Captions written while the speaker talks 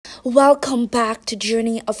Welcome back to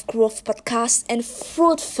Journey of Growth podcast and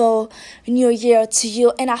fruitful new year to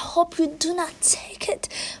you. And I hope you do not take it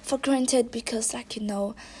for granted because,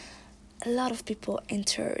 a lot of people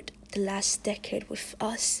entered the last decade with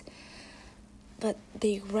us, but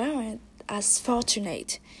they weren't as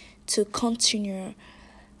fortunate to continue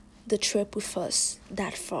the trip with us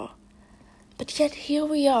that far. But yet here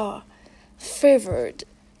we are, favored,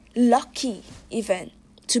 lucky even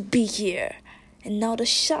to be here. Another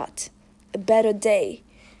shot, a better day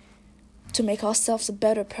to make ourselves a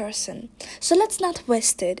better person. So let's not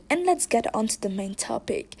waste it and let's get on to the main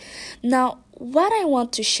topic. Now, what I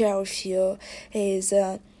want to share with you is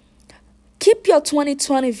keep your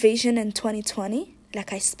 2020 vision in 2020,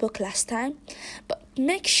 like I spoke last time, but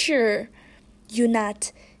make sure you're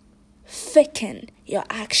not faking your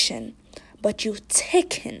action, but you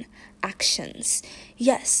taking actions.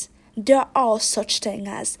 Yes, there are such thing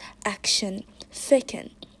as action faking.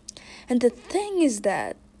 And the thing is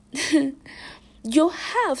that you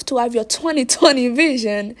have to have your 2020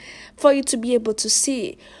 vision for you to be able to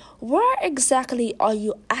see where exactly are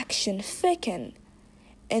you action faking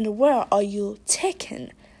and where are you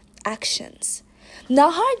taking actions.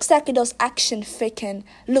 Now, how exactly does action faking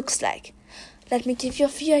looks like? Let me give you a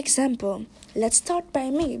few examples. Let's start by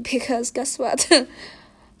me because guess what?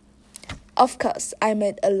 Of course, I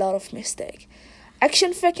made a lot of mistakes.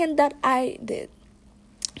 Action faking that I did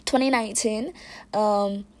 2019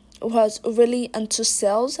 was really into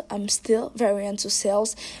sales. I'm still very into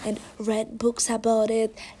sales and read books about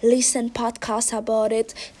it, listen podcasts about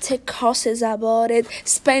it, take courses about it,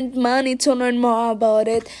 spend money to learn more about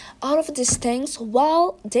it. All of these things,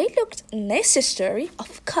 while they looked necessary,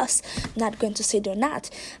 of course, not going to say they're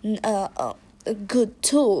not good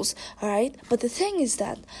tools, all right? But the thing is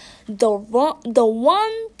that the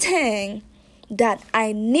one thing that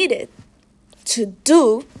I needed to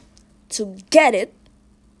do to get it,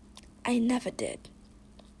 I never did.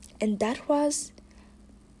 And that was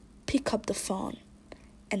pick up the phone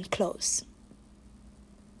and close.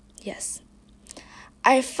 Yes.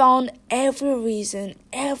 I found every reason,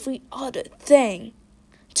 every other thing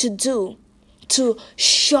to do to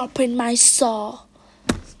sharpen my saw,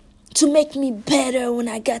 to make me better when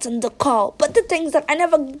I get on the call. But the things that I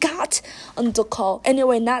never got on the call.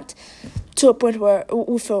 Anyway, not to a point where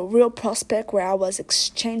with a real prospect where I was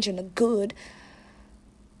exchanging a good.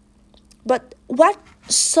 But what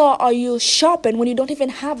saw are you sharpen when you don't even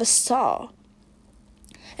have a saw?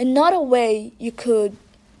 Another way you could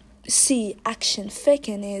see action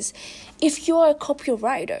faking is if you're a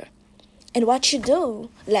copywriter and what you do,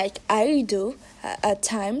 like I do at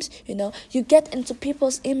times, you get into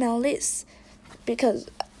people's email lists because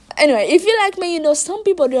anyway, if you like me, some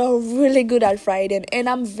people, they are really good at writing, and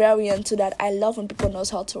I'm very into that. I love when people knows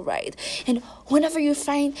how to write. And whenever you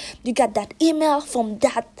find you got that email from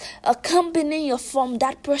that company or from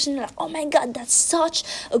that person, you're like, oh my God, that's such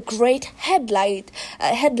a great headline,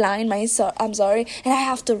 I'm sorry, and I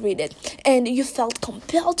have to read it. And you felt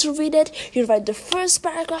compelled to read it. You write the first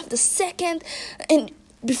paragraph, the second, and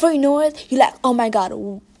before you know it, you're like, oh my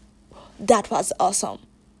God, that was awesome.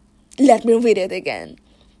 Let me read it again.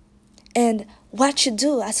 And what you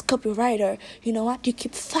do as a copywriter, you know what? You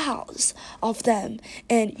keep files of them,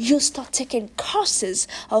 and you start taking courses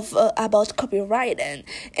of about copywriting,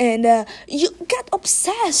 and you get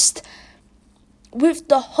obsessed with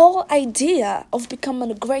the whole idea of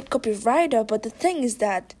becoming a great copywriter. But the thing is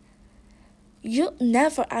that you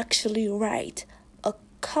never actually write a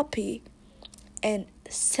copy and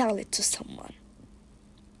sell it to someone.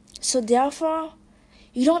 So therefore,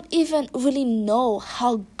 you don't even really know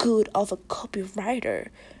how good of a copywriter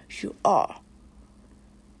you are.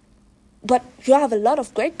 But you have a lot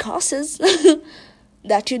of great courses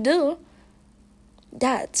that you do.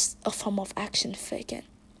 That's a form of action faking.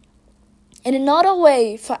 And another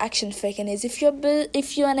way for action faking is if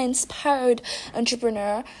you're an inspired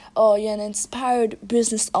entrepreneur or you're an inspired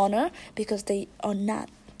business owner, because they are not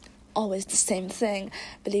always the same thing,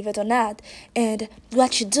 believe it or not. And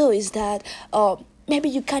what you do is that maybe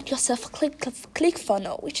you got yourself a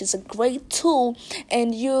ClickFunnels, which is a great tool,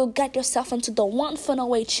 and you got yourself into the One Funnel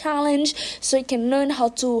Way challenge so you can learn how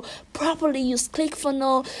to properly use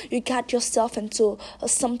ClickFunnels. You got yourself into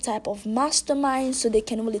some type of mastermind so they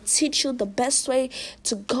can really teach you the best way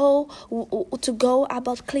to go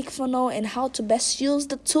about ClickFunnels and how to best use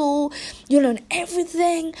the tool. You learn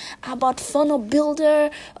everything about funnel builder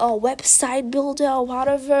or website builder or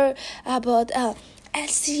whatever, about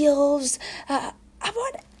SEOs,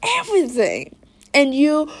 about everything. and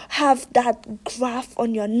you have that graph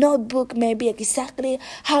on your notebook, maybe exactly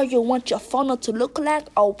how you want your funnel to look like,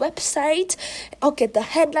 or website. Okay, the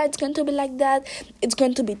headline's going to be like that, it's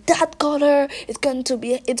going to be that color, it's going to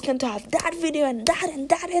have that video and that and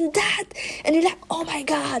that and that, and you're like, oh my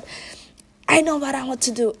god, I know what I want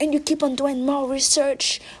to do. And you keep on doing more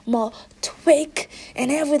research, more tweak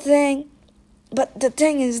and everything. But the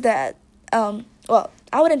thing is that I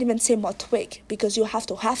wouldn't even say more tweak, because you have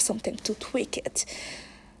to have something to tweak it.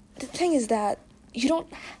 The thing is that you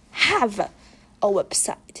don't have a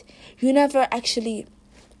website. You never actually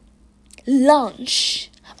launch.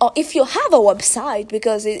 Or if you have a website,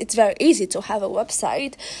 because it's very easy to have a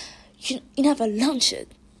website, you never launch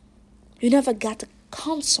it. You never got a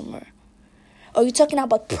consumer. Or you're talking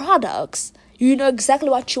about products. You know exactly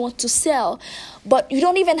what you want to sell, but you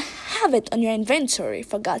don't even have it on your inventory,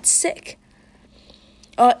 for God's sake.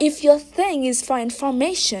 Or if your thing is for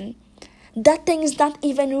information, that thing is not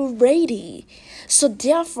even ready. So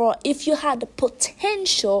therefore, if you had a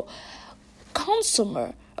potential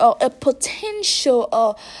consumer, or a potential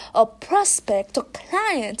a prospect or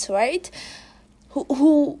client, right,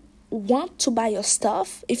 who want to buy your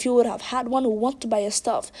stuff, if you would have had one who want to buy your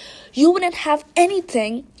stuff, you wouldn't have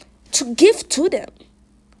anything to give to them,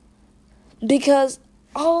 because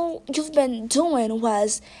all you've been doing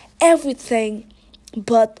was everything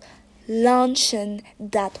but launching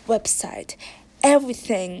that website,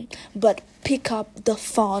 everything but pick up the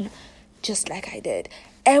phone just like I did,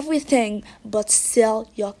 everything but sell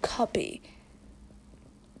your copy.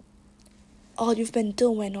 All you've been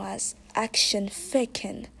doing was action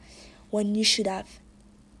faking when you should have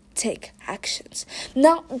take actions.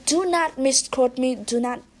 Now, do not misquote me. Do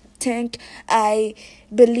not think I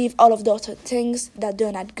believe all of the other things that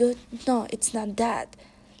they're not good. No, it's not that.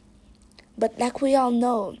 But like we all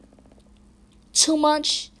know, too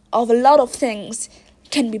much of a lot of things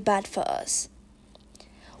can be bad for us.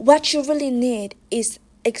 What you really need is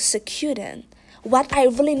executing. What I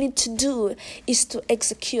really need to do is to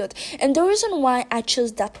execute. And the reason why I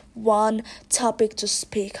chose that one topic to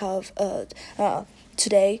speak of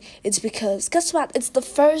today is because, guess what? It's the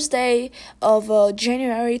first day of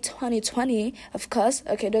January 2020, of course.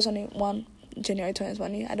 Okay, there's only one January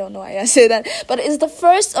 2020. I don't know why I say that. But it's the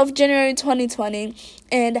 1st of January 2020.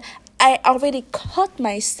 And I already caught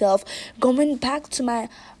myself going back to my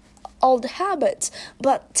old habits,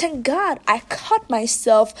 but thank God I caught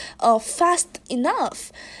myself fast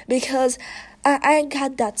enough, because I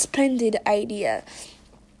got that splendid idea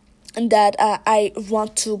that I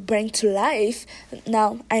want to bring to life.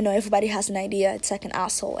 Now, I know everybody has an idea. It's like an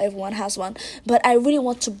asshole. Everyone has one. But I really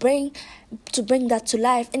want to bring that to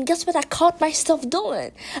life. And guess what I caught myself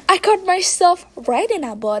doing? I caught myself writing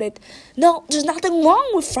about it. No, there's nothing wrong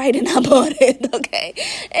with writing about it, okay?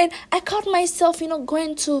 And I caught myself,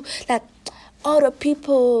 going to, like, other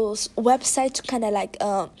people's website to kind of, like,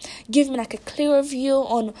 give me, like, a clearer view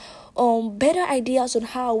on better ideas on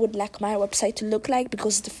how I would like my website to look like,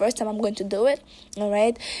 because it's the first time I'm going to do it. All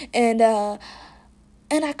right, and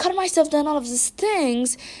I caught myself doing all of these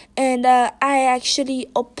things, and I actually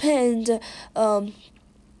opened a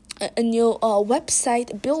new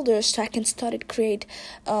website builder, so I can start to create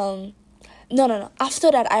No.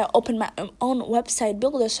 After that, I opened my own website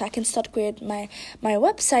builder, so I can start create my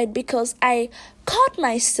website, because I caught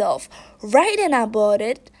myself writing about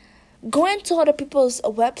it, going to other people's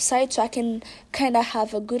websites, so I can kind of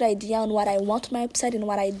have a good idea on what I want my website and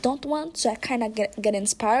what I don't want, so I kind of get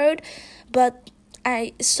inspired. But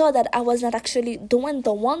I saw that I was not actually doing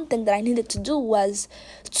the one thing that I needed to do, was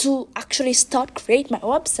to actually start create my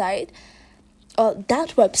website, or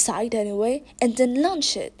that website anyway, and then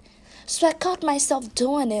launch it. So I caught myself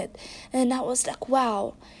doing it, and I was like,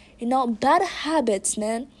 wow, bad habits,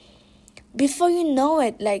 man. Before you know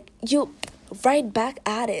it, like, you right back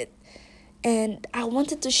at it. And I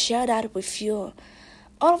wanted to share that with you.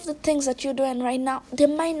 All of the things that you're doing right now, they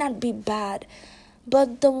might not be bad,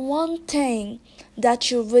 but the one thing that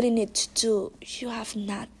you really need to do, you have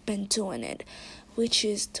not been doing it, which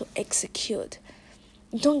is to execute.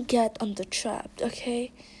 Don't get on the trap,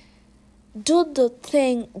 okay? Do the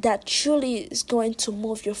thing that truly is going to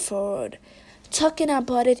move you forward. Talking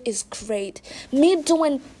about it is great. Me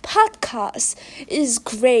doing podcasts is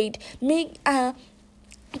great. Me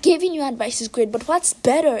giving you advice is great, but what's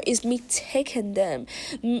better is me taking them.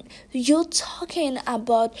 You talking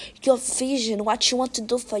about your vision, what you want to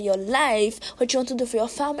do for your life, what you want to do for your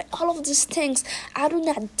family, all of these things. I do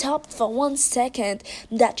not doubt for 1 second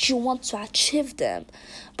that you want to achieve them.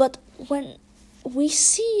 But when we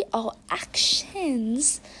see our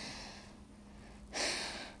actions,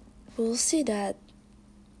 we'll see that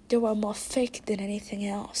they were more fake than anything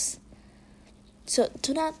else. So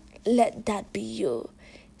do not let that be you.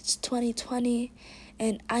 It's 2020,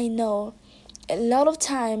 and I know a lot of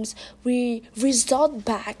times we resort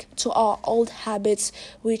back to our old habits,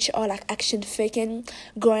 which are like action faking,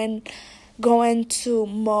 going to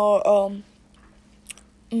more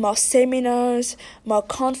seminars, more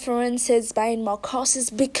conferences, buying more courses,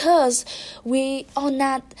 because we are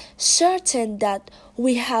not certain that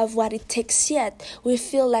we have what it takes yet. We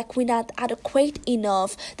feel like we're not adequate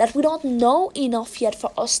enough, that we don't know enough yet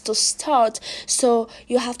for us to start. So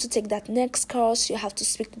you have to take that next course, you have to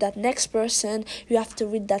speak to that next person, you have to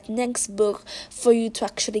read that next book for you to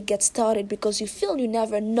actually get started, because you feel you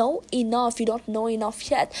never know enough, you don't know enough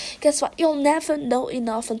yet. Guess what? You'll never know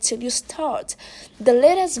enough until you start. The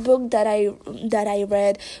latest book that I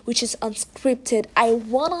read, which is Unscripted, I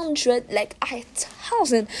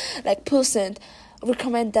 1,000%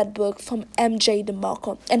 recommend that book, from MJ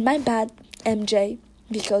DeMarco. And my bad, MJ,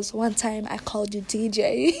 because one time I called you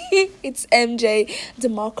DJ. It's MJ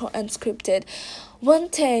DeMarco Unscripted. One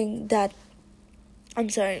thing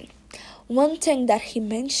that he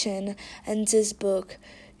mentioned in this book,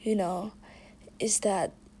 is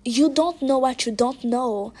that you don't know what you don't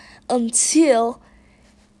know until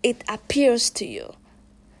it appears to you.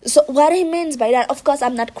 So what he means by that, of course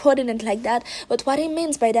I'm not quoting it like that, but what he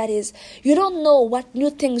means by that is you don't know what new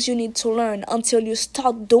things you need to learn until you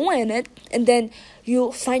start doing it, and then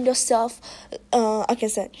you find yourself,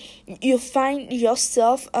 you find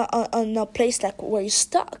yourself on a place like where you're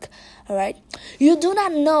stuck. All right, you do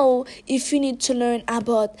not know if you need to learn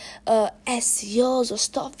about SEOs or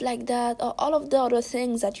stuff like that, or all of the other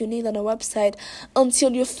things that you need on a website,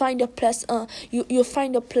 until you find a place. You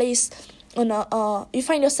find a place. You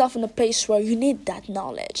find yourself in a place where you need that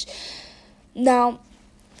knowledge. Now,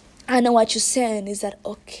 I know what you're saying is that,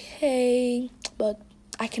 okay, but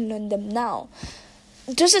I can learn them now.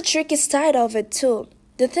 There's a tricky side of it too.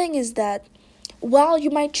 The thing is that while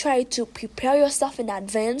you might try to prepare yourself in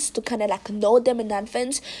advance to kind of like know them in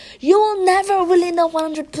advance, you will never really know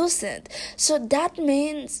 100%. So that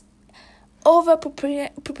means over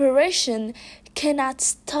preparation cannot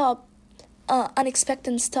stop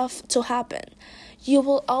unexpected stuff to happen. You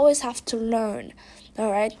will always have to learn,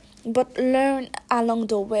 all right? But learn along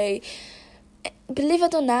the way. Believe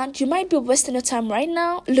it or not, you might be wasting your time right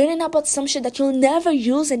now learning about some shit that you'll never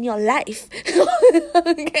use in your life.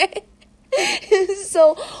 Okay?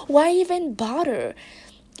 So why even bother?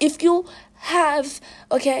 If you have,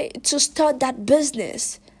 to start that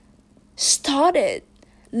business, start it.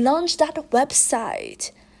 Launch that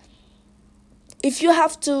website. If you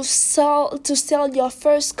have to sell your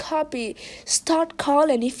first copy, start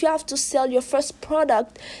calling. If you have to sell your first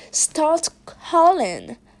product, start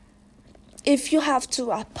calling. If you have to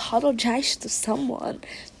apologize to someone,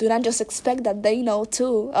 do not just expect that they know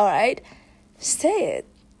too, all right? Say it.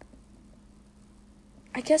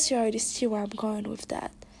 I guess you already see where I'm going with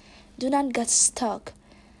that. Do not get stuck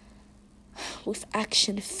with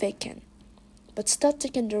action faking, but start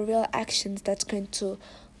taking the real actions that's going to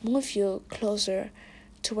move you closer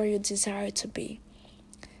to where you desire to be.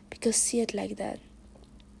 Because see it like that.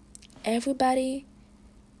 Everybody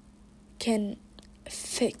can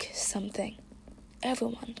fake something.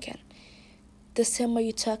 Everyone can. The same way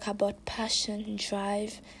you talk about passion and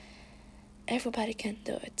drive, everybody can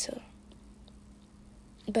do it too.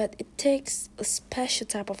 But it takes a special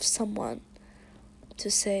type of someone to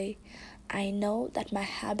say, I know that my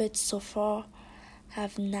habits so far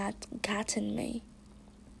have not gotten me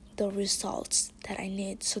the results that I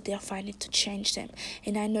need, so therefore I need to change them.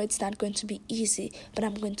 And I know it's not going to be easy, but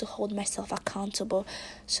I'm going to hold myself accountable.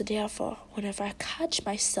 So therefore, whenever I catch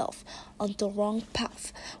myself on the wrong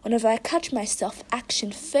path, whenever I catch myself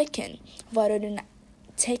action faking rather than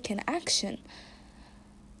taking action,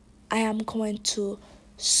 I am going to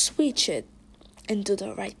switch it and do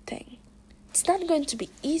the right thing. It's not going to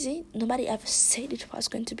be easy. Nobody ever said it was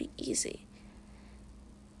going to be easy.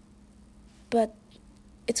 But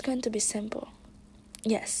it's going to be simple.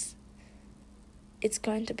 Yes. It's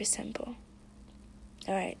going to be simple.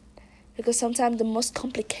 Alright. Because sometimes the most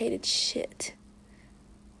complicated shit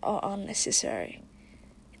are unnecessary.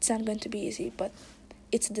 It's not going to be easy, but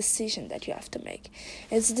it's a decision that you have to make.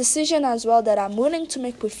 It's a decision as well that I'm willing to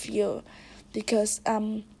make with you. Because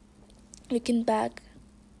looking back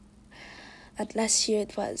at last year,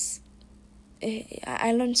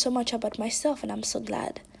 I learned so much about myself, and I'm so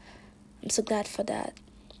glad. I'm so glad for that.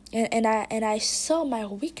 And I saw my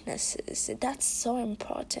weaknesses. That's so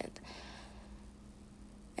important.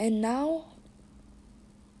 And now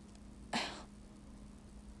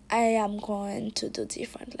I am going to do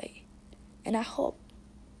differently. And I hope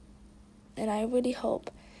And I really hope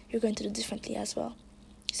you're going to do differently as well.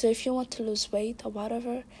 So if you want to lose weight or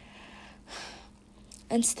whatever,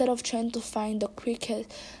 instead of trying to find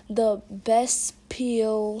the best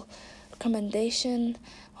pill recommendation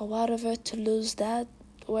or whatever to lose that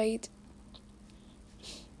weight,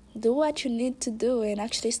 do what you need to do and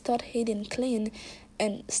actually start eating clean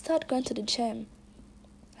and start going to the gym.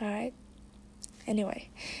 Alright? Anyway,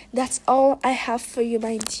 that's all I have for you,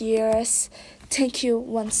 my dears. Thank you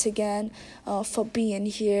once again for being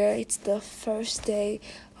here. It's the first day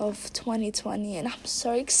of 2020 and I'm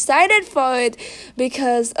so excited for it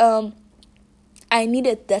because I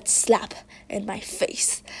needed that slap in my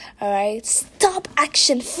face. Alright? Stop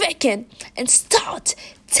action faking and start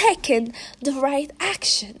taking the right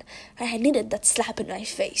action. I needed that slap in my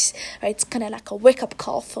face. Right? It's kind of like a wake-up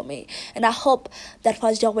call for me. And I hope that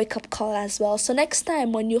was your wake-up call as well. So next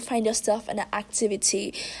time when you find yourself in an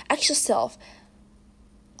activity, ask yourself,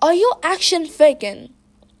 are you action faking?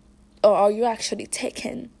 Or are you actually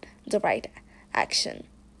taking the right action?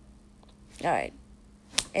 Alright.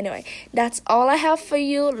 Anyway, that's all I have for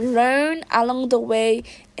you. Learn along the way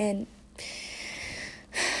and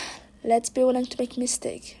let's be willing to make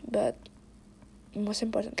mistakes. But most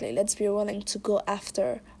importantly, let's be willing to go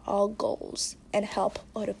after our goals and help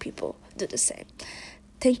other people do the same.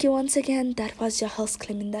 Thank you once again. That was your host,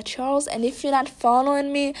 Cleminda Charles. And if you're not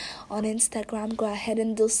following me on Instagram, go ahead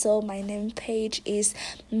and do so. My name page is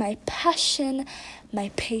My Passion,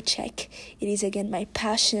 My Paycheck. It is again My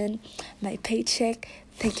Passion, My Paycheck.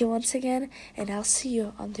 Thank you once again, and I'll see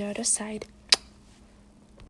you on the other side.